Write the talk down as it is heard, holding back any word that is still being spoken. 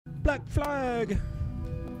Black flag.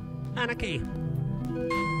 Anarchy.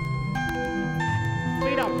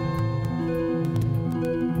 Freedom.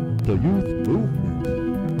 The youth movement.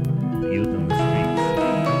 The youth on the streets.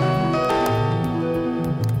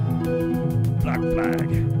 Black flag.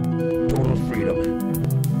 Total freedom.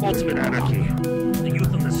 Ultimate anarchy. The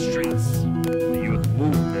youth on the streets. The youth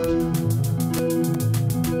movement.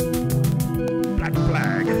 Black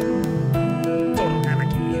flag. Total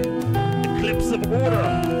anarchy. Eclipse of order.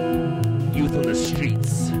 Youth on the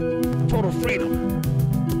streets. Total freedom.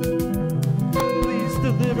 Please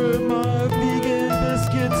deliver my vegan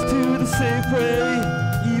biscuits to the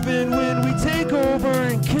Safeway. Even when we take over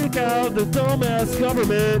and kick out the dumbass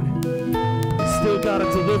government, we still gotta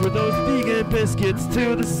deliver those vegan biscuits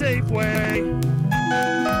to the Safeway.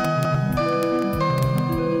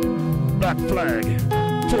 Black flag.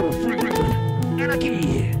 Total freedom.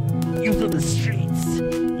 Anarchy. Youth on the streets.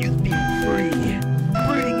 Youth being free.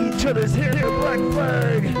 Braiding each other's hair. Black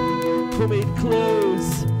flag. Homemade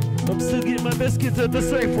clothes. I'm still getting my biscuits at the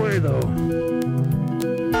Safeway though.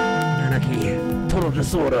 Anarchy. Total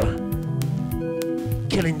disorder.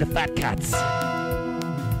 Killing the fat cats.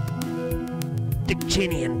 Dick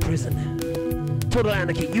Cheney in prison. Total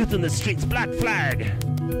anarchy. Youth in the streets. Black flag.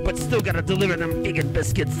 But still gotta deliver them vegan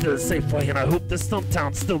biscuits to the Safeway. And I hope the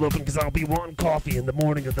Stumptown's still open because I'll be wanting coffee in the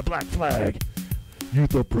morning of the Black flag.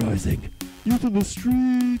 Youth uprising. Youth in the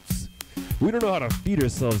streets. We don't know how to feed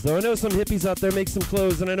ourselves, though. I know some hippies out there make some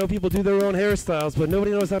clothes, and I know people do their own hairstyles, but nobody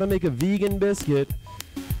knows how to make a vegan biscuit.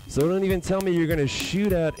 So don't even tell me you're going to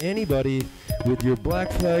shoot at anybody with your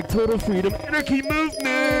Black Flag Total Freedom Anarchy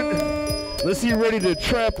movement. Unless you're ready to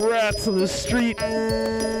trap rats on the street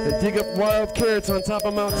and dig up wild carrots on top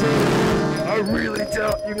of Mount Taylor. I really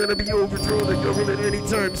doubt you're going to be overthrowing the government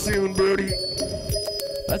anytime soon, Brody.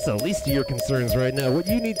 That's the least of your concerns right now. What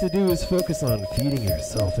you need to do is focus on feeding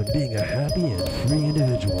yourself and being a happy and free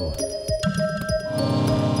individual.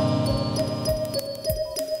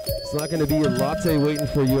 It's not going to be a latte waiting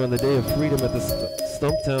for you on the day of freedom at the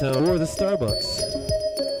Stumptown or the Starbucks.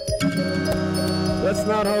 That's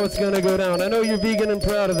not how it's going to go down. I know you're vegan and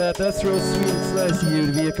proud of that. That's real sweet. It's nice of you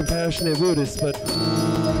to be a compassionate Buddhist, but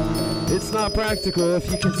it's not practical if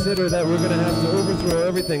you consider that we're going to have to overthrow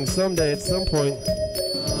everything someday at some point.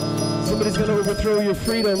 Somebody's gonna overthrow your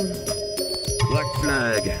freedom. Black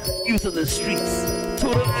flag. Youth on the streets.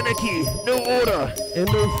 Total anarchy. No order. And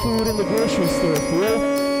no food in the grocery store, fool.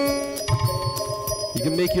 You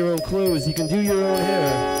can make your own clothes. You can do your own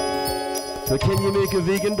hair. But can you make a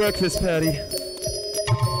vegan breakfast patty?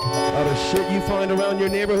 Out of shit you find around your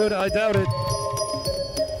neighborhood? I doubt it.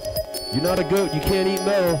 You're not a goat. You can't eat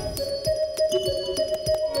metal.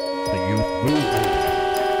 The youth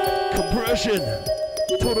movement. Compression.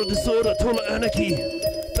 Total disorder, total anarchy.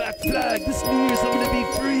 Black flag, this New Year's I'm gonna be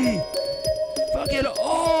free. Fuck it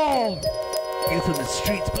all. Youth on the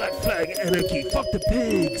streets, black flag, anarchy. Fuck the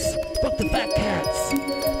pigs. Fuck the fat cats.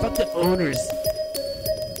 Fuck the owners.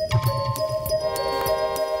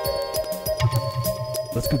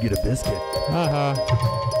 Let's go get a biscuit. Haha.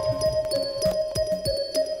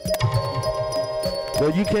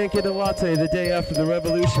 Well, you can't get a latte the day after the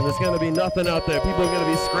revolution. There's going to be nothing out there. People are going to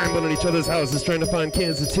be scrambling at each other's houses trying to find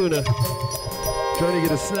cans of tuna, trying to get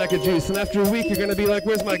a snack of juice. And after a week, you're going to be like,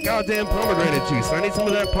 where's my goddamn pomegranate juice? I need some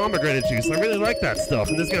of that pomegranate juice. I really like that stuff.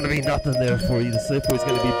 And there's going to be nothing there for you. The Safeway's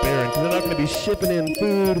going to be barren because they're not going to be shipping in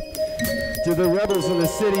food to the rebels in the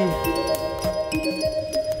city.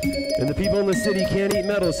 And the people in the city can't eat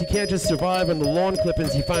metals. You can't just survive on the lawn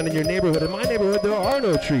clippings you find in your neighborhood. In my neighborhood, there are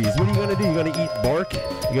no trees. What are you going to do? You're going to eat bark?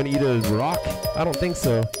 You're going to eat a rock? I don't think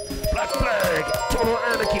so. Black flag, total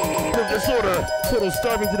anarchy, total disorder, Total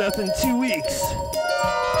starving to death in 2 weeks.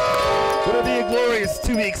 It'll be a glorious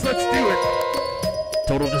 2 weeks. Let's do it.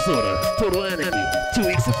 total disorder, total anarchy. 2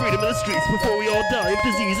 weeks of freedom in the streets before we all die of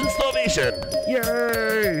disease and starvation.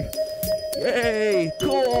 Yay! Yay!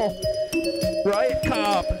 Cool! Riot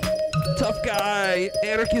cop! Tough guy,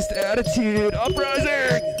 anarchist attitude,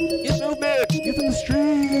 uprising! Youth movement! Youth in the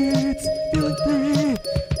streets!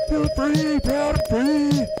 Feeling free, proud and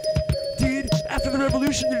free! Dude, after the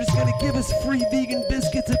revolution, they're just gonna give us free vegan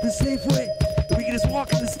biscuits at the Safeway. And we can just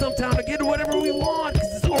walk into Stumptown and get whatever we want,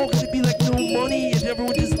 because it's all gonna be like no money and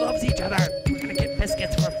everyone just loves each other. We're gonna get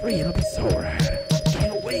biscuits for free, it'll be so rad.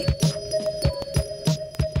 Can't wait.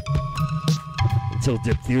 Until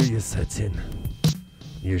diphtheria sets in.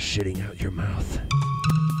 You're shitting out your mouth.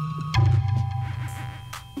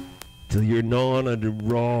 Till you're gnawing on a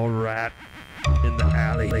raw rat in the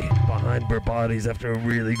alley behind our bodies after a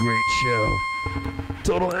really great show.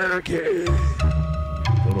 Total anarchy.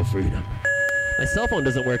 Total freedom. My cell phone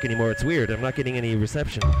doesn't work anymore. It's weird. I'm not getting any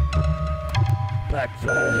reception. Black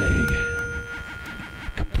flag.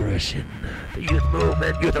 Compression. The youth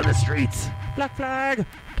movement. Youth on the streets. Black flag.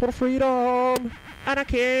 Total freedom.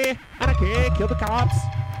 Anarchy. Anarchy. Kill the cops.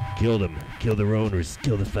 Kill them. Kill their owners.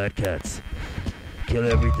 Kill the fat cats.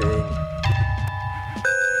 Kill everything.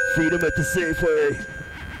 Freedom at the Safeway.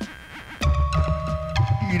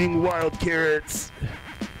 Eating wild carrots.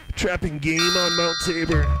 Trapping game on Mount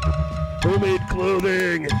Tabor. Homemade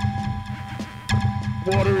clothing.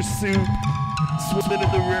 Water soup. Swimming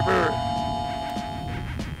in the river.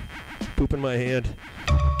 Poop in my hand.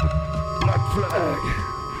 Black flag.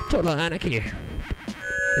 Total anarchy.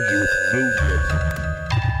 The youth movement.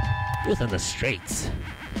 Youth on the streets.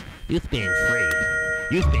 Youth being free.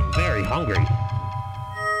 Youth being very hungry.